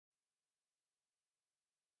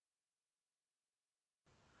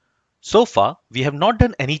So far, we have not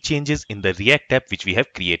done any changes in the React app which we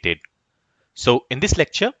have created. So in this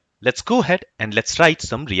lecture, let's go ahead and let's write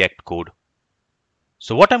some React code.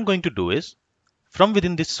 So what I'm going to do is, from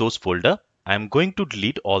within this source folder, I'm going to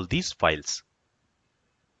delete all these files.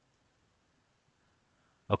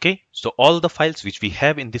 Okay, so all the files which we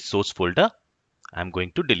have in this source folder, I'm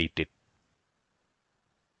going to delete it.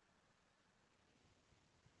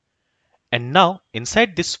 And now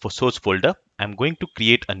inside this source folder, I'm going to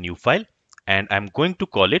create a new file and I'm going to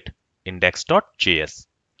call it index.js.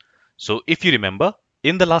 So if you remember,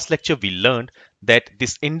 in the last lecture, we learned that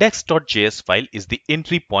this index.js file is the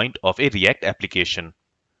entry point of a React application.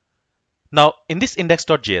 Now, in this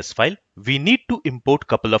index.js file, we need to import a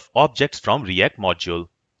couple of objects from React module.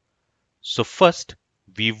 So first,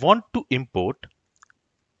 we want to import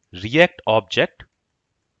React object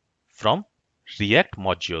from React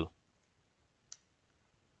module.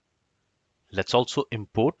 Let's also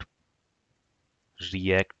import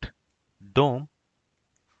React DOM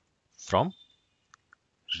from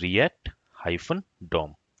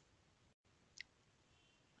React-DOM.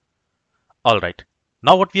 All right.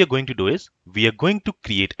 Now what we are going to do is we are going to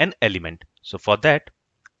create an element. So for that,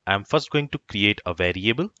 I'm first going to create a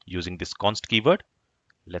variable using this const keyword.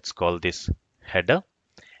 Let's call this header.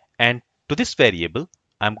 And to this variable,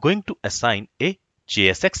 I'm going to assign a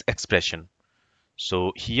JSX expression.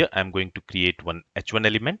 So here I'm going to create one h1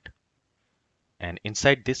 element. And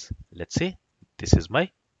inside this, let's say this is my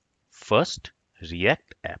first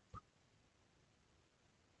React app.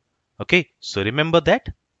 Okay, so remember that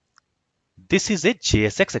this is a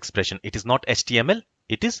JSX expression. It is not HTML.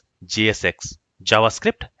 It is JSX,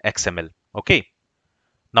 JavaScript XML. Okay.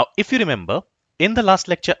 Now, if you remember, in the last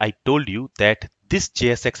lecture, I told you that this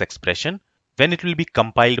JSX expression, when it will be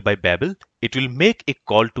compiled by Babel, it will make a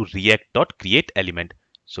call to react.createElement.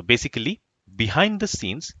 So basically, behind the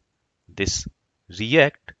scenes, this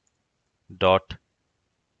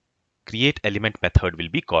react.createElement method will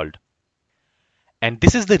be called. And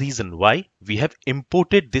this is the reason why we have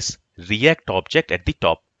imported this React object at the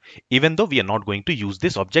top, even though we are not going to use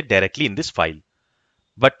this object directly in this file.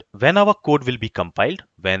 But when our code will be compiled,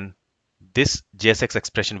 when this JSX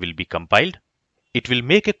expression will be compiled, it will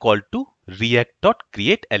make a call to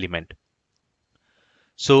react.createElement.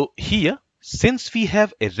 So here, since we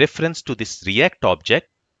have a reference to this React object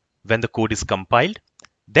when the code is compiled,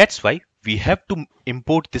 that's why we have to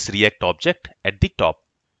import this React object at the top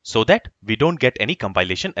so that we don't get any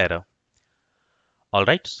compilation error. All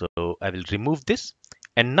right, so I will remove this.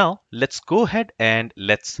 And now let's go ahead and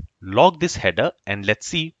let's log this header and let's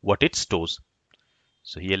see what it stores.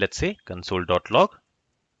 So here let's say console.log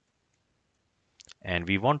and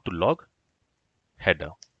we want to log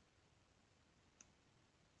header.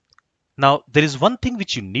 Now there is one thing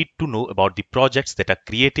which you need to know about the projects that are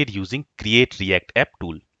created using Create React App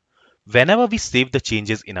tool. Whenever we save the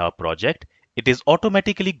changes in our project, it is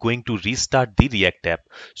automatically going to restart the React app.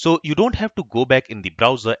 So you don't have to go back in the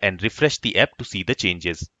browser and refresh the app to see the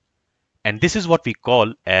changes. And this is what we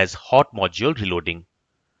call as hot module reloading.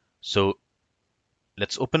 So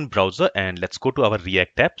let's open browser and let's go to our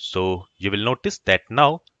React app. So you will notice that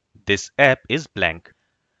now this app is blank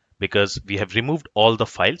because we have removed all the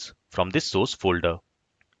files from this source folder.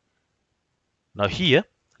 Now here,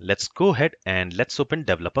 let's go ahead and let's open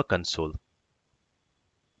developer console.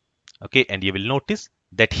 Okay, and you will notice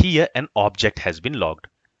that here an object has been logged.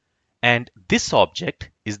 And this object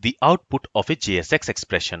is the output of a JSX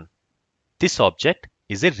expression. This object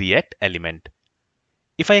is a React element.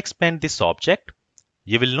 If I expand this object,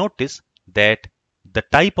 you will notice that the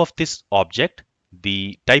type of this object,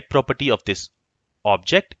 the type property of this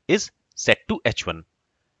object is set to h1.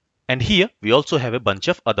 And here we also have a bunch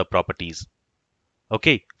of other properties.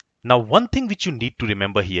 Okay, now one thing which you need to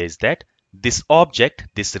remember here is that this object,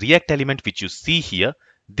 this React element which you see here,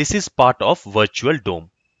 this is part of Virtual DOM.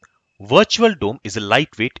 Virtual DOM is a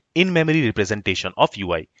lightweight in-memory representation of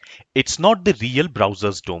UI. It's not the real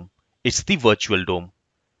browser's DOM, it's the virtual DOM.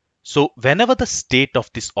 So whenever the state of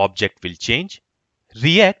this object will change,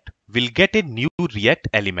 React will get a new React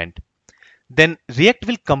element. Then React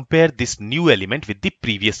will compare this new element with the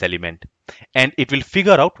previous element and it will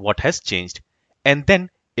figure out what has changed. And then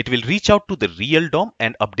it will reach out to the real DOM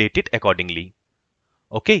and update it accordingly.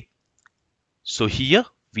 Okay, so here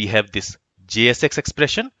we have this JSX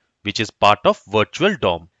expression which is part of virtual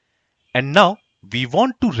DOM. And now we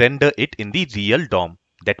want to render it in the real DOM.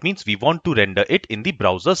 That means we want to render it in the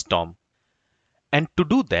browser's DOM. And to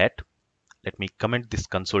do that, let me comment this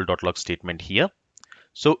console.log statement here.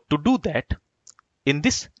 So to do that, in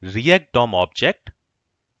this React DOM object,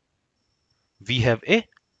 we have a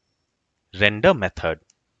render method.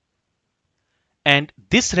 And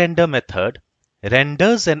this render method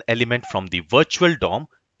renders an element from the virtual DOM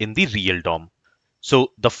in the real DOM.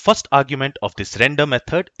 So the first argument of this render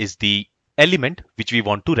method is the element which we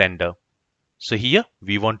want to render. So here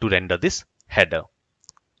we want to render this header.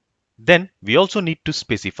 Then we also need to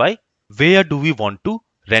specify where do we want to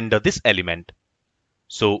render this element.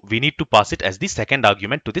 So we need to pass it as the second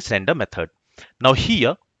argument to this render method. Now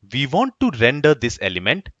here we want to render this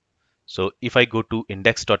element. So if I go to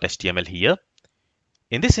index.html here,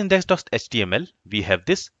 in this index.html we have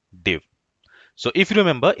this div. So if you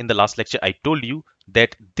remember, in the last lecture I told you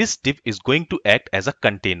that this div is going to act as a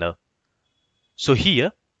container. So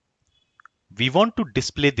here we want to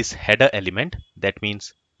display this header element, that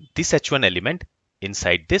means this h1 element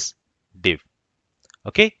inside this div.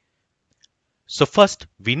 Okay, so first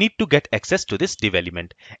we need to get access to this div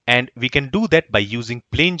element, and we can do that by using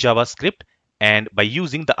plain JavaScript and by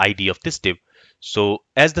using the ID of this div. So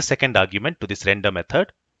as the second argument to this render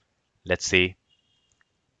method, let's say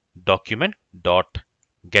document dot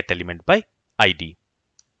get element by ID.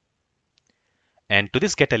 And to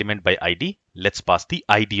this get element by ID, let's pass the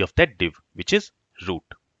ID of that div, which is root.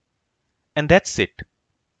 And that's it.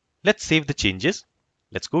 Let's save the changes.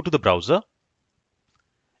 Let's go to the browser.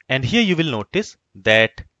 And here you will notice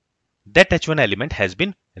that that h1 element has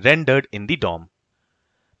been rendered in the DOM.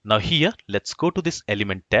 Now here, let's go to this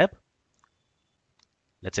element tab.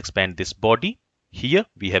 Let's expand this body. Here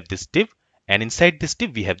we have this div, and inside this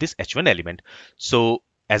div we have this h1 element. So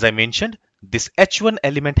as I mentioned, this h1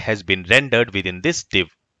 element has been rendered within this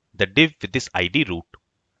div, the div with this ID root.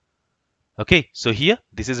 Okay, so here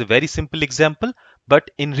this is a very simple example, but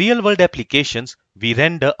in real world applications we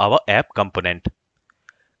render our app component.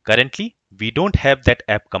 Currently, we don't have that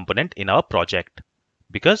app component in our project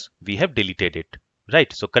because we have deleted it,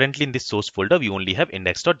 right? So currently in this source folder, we only have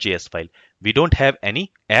index.js file. We don't have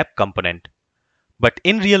any app component. But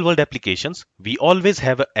in real world applications, we always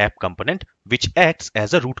have an app component which acts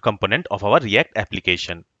as a root component of our React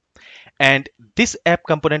application. And this app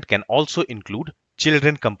component can also include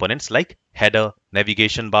children components like header,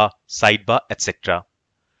 navigation bar, sidebar, etc.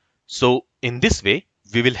 So in this way,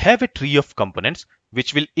 we will have a tree of components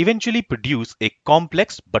which will eventually produce a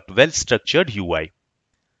complex but well-structured UI.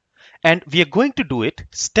 And we are going to do it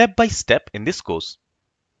step by step in this course.